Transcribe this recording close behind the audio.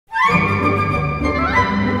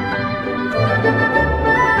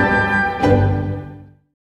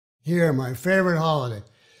Here, my favorite holiday.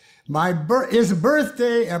 Is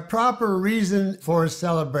birthday a proper reason for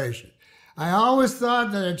celebration? I always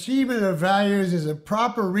thought that achievement of values is a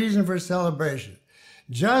proper reason for celebration.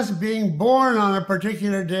 Just being born on a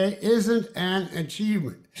particular day isn't an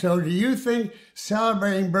achievement. So do you think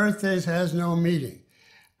celebrating birthdays has no meaning?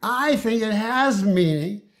 I think it has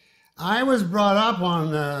meaning. I was brought up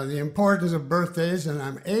on the importance of birthdays, and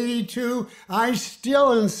I'm 82. I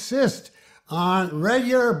still insist on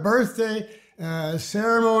regular birthday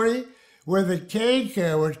ceremony with a cake,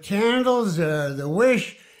 with candles, the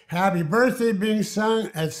wish, happy birthday being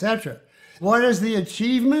sung, etc. What is the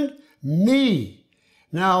achievement? Me.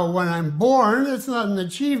 Now, when I'm born, it's not an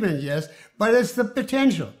achievement, yes, but it's the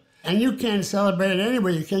potential. And you can't celebrate it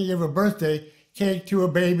anyway. You can't give a birthday cake to a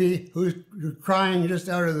baby who's crying just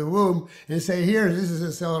out of the womb and say, here, this is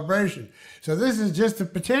a celebration. So this is just the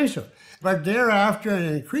potential. But thereafter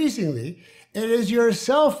and increasingly, it is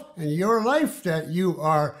yourself and your life that you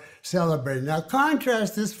are celebrating. Now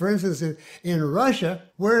contrast this, for instance, in Russia,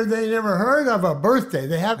 where they never heard of a birthday.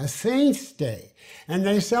 They have a saint's day. And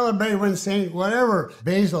they celebrate when Saint whatever,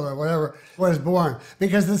 Basil or whatever, was born.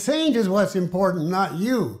 Because the saint is what's important, not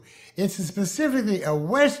you. It's specifically a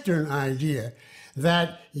Western idea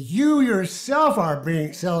that you yourself are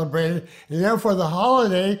being celebrated, and therefore the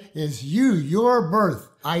holiday is you, your birth.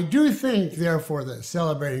 I do think, therefore, that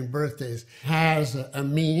celebrating birthdays has a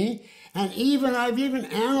meaning, and I've even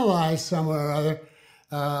analyzed somewhere or other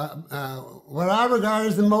what I regard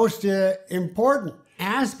as the most important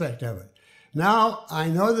aspect of it. Now, I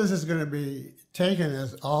know this is going to be taken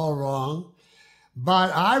as all wrong,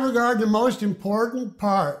 but I regard the most important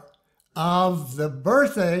part of the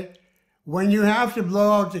birthday when you have to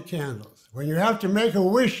blow out the candles, when you have to make a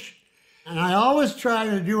wish. And I always try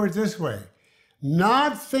to do it this way,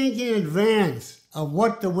 not think in advance of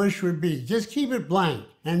what the wish would be. Just keep it blank.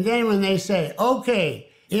 And then when they say, okay,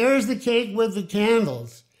 here's the cake with the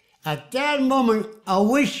candles, at that moment, a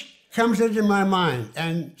wish comes into my mind.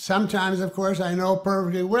 And sometimes, of course, I know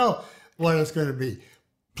perfectly well what it's going to be.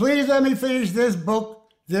 Please let me finish this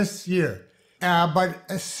book this year.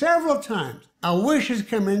 But several times, a wish has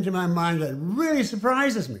come into my mind that really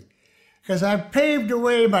surprises me, because I've paved the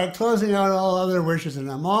way by closing out all other wishes,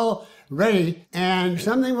 and I'm all ready, and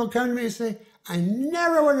something will come to me and say, I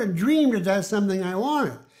never would have dreamed that that's something I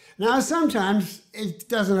wanted. Now, sometimes it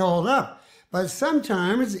doesn't hold up, but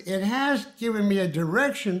sometimes it has given me a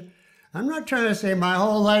direction. I'm not trying to say my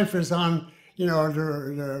whole life is on,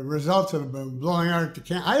 the results of blowing out the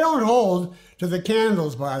candles. I don't hold to the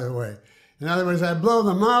candles, by the way. In other words, I blow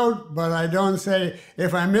them out, but I don't say,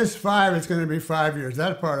 if I miss 5, it's going to be 5 years.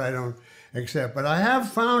 That part I don't accept. But I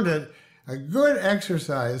have found it a good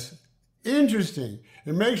exercise, interesting.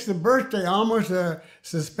 It makes the birthday almost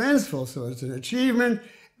suspenseful, so it's an achievement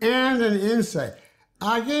and an insight.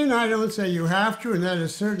 Again, I don't say you have to, and that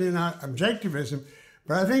is certainly not objectivism,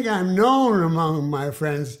 but I think I'm known among my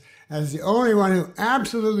friends as the only one who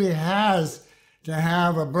absolutely has to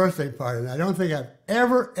have a birthday party. And I don't think I've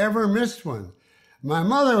ever missed one. My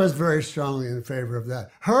mother was very strongly in favor of that.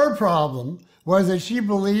 Her problem was that she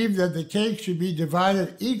believed that the cake should be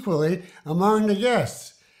divided equally among the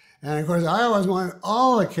guests. And of course, I always wanted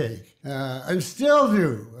all the cake, and still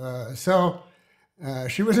do. So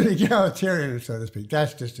she was an egalitarian, so to speak.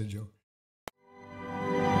 That's just a joke.